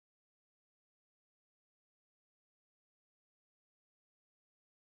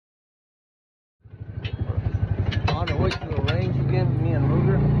way to the range again, me and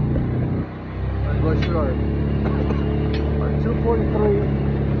Luger. Let's go shoot our 243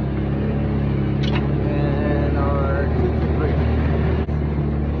 and our 223.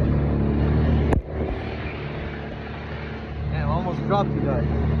 Man, I almost dropped you guys.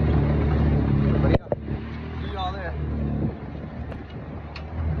 But yeah, see y'all there.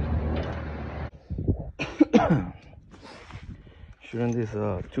 Shooting this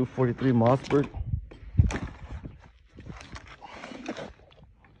 243 Mossberg.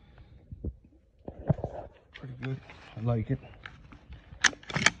 Pretty good. I like it.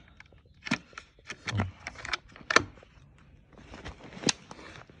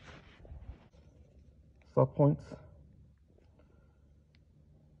 Stop points.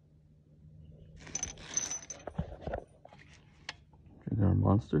 Drinking our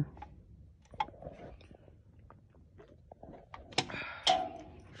monster.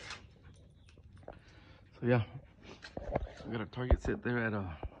 So yeah, we got a target set there at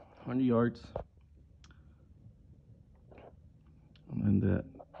 100 yards. And then that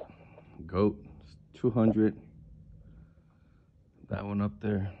goat is 200. That one up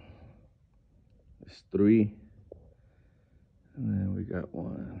there is 3. And then we got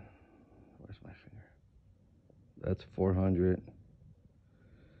one, where's my finger? That's 400.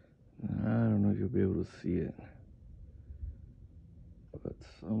 I don't know if you'll be able to see it, but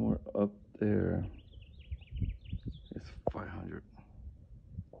somewhere up there is 500.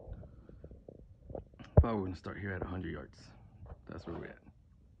 But we're gonna start here at 100 yards. That's where we're at.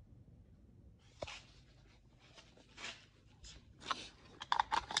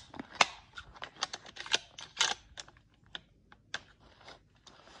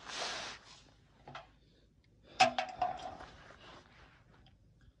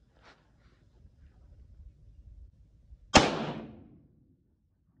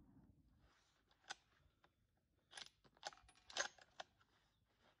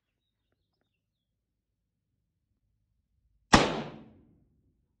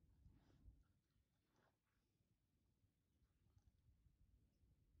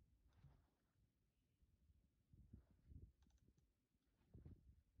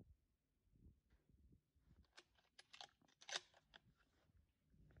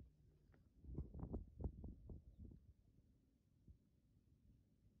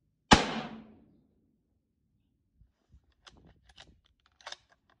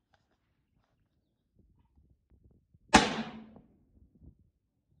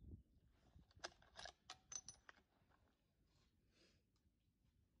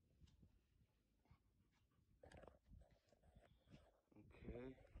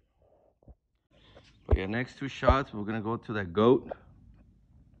 But yeah, next 2 shots, we're gonna go to that goat.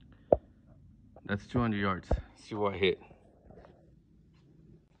 That's 200 yards. See what I hit.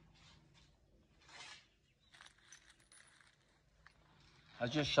 I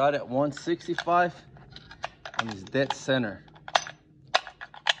just shot at 165 and it's dead center.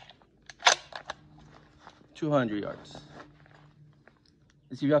 200 yards.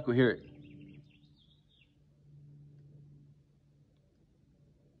 Let's see if y'all could hear it.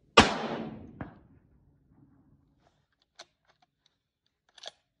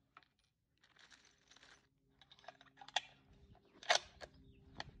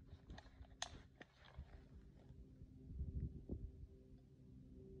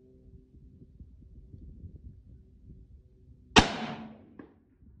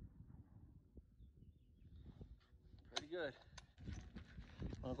 Pretty good.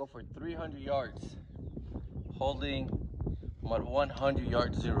 I'm gonna go for 300 yards, holding my 100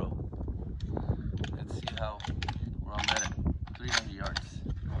 yard zero. Let's see where I'm at 300 yards.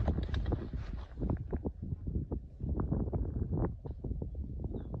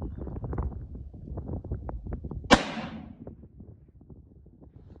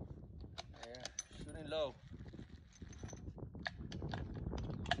 Yeah, shooting low.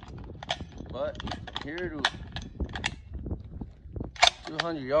 But here to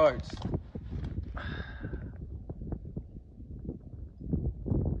 200 yards.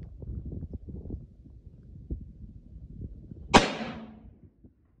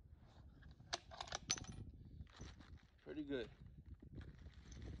 Pretty good.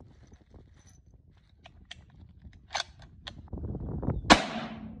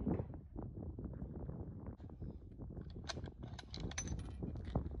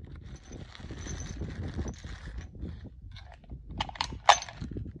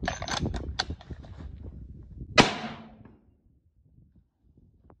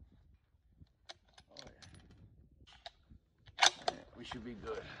 We should be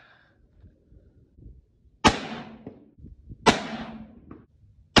good.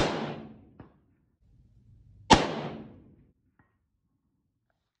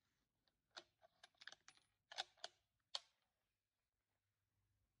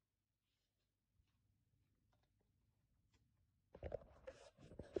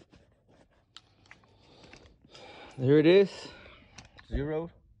 There it is,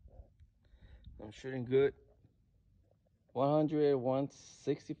 zeroed. I'm shooting good. 100,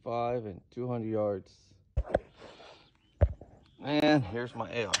 165, and 200 yards. And here's my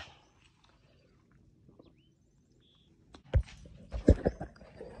AR.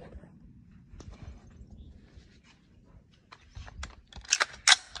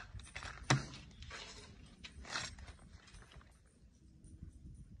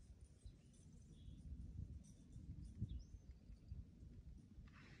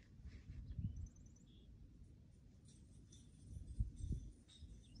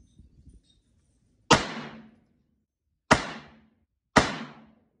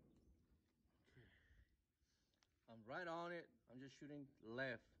 I'm right on it. I'm just shooting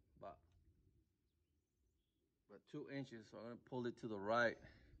left, about 2 inches. So I'm gonna pull it to the right,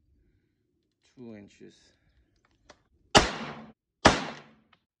 2 inches.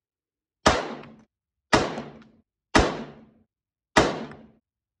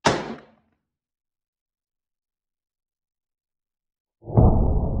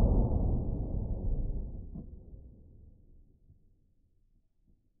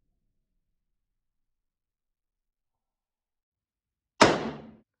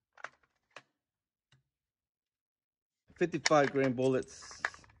 55 grain bullets.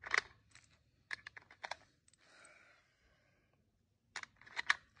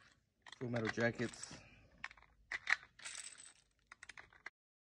 Full metal jackets.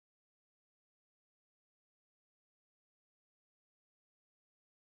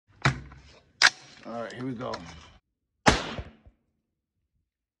 All right, here we go.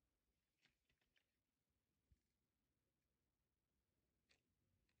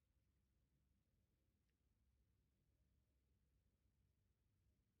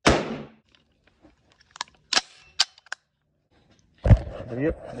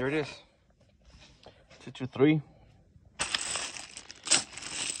 Yep, there it is. 223.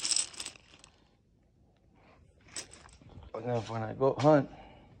 And then when I go hunt,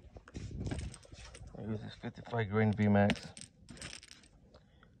 I use this 55 grain VMAX.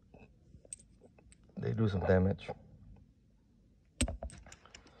 They do some damage.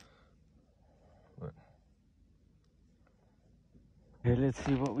 But okay, let's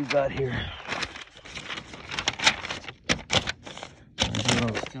see what we got here. I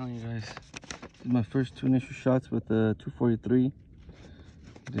was telling you guys, this is my first 2 initial shots with the 243.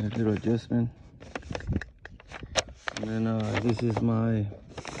 Did a little adjustment. And then this is my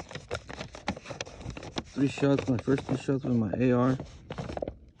 3 shots, my first 3 shots with my AR.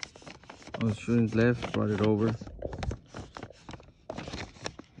 I was shooting left, brought it over.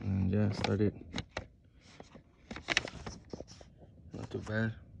 And yeah, started. Not too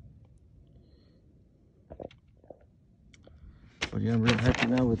bad. But yeah, I'm really happy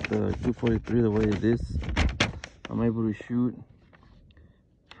now with the 243 the way it is. I'm able to shoot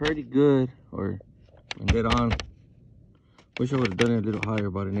pretty good, or dead on. Wish I would have done it a little higher,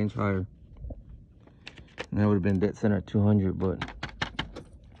 about an inch higher. And that would have been dead center at 200, but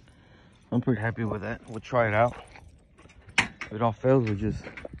I'm pretty happy with that. We'll try it out. If it all fails, we'll just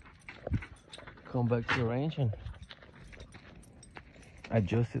come back to the range and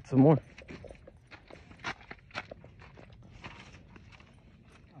adjust it some more.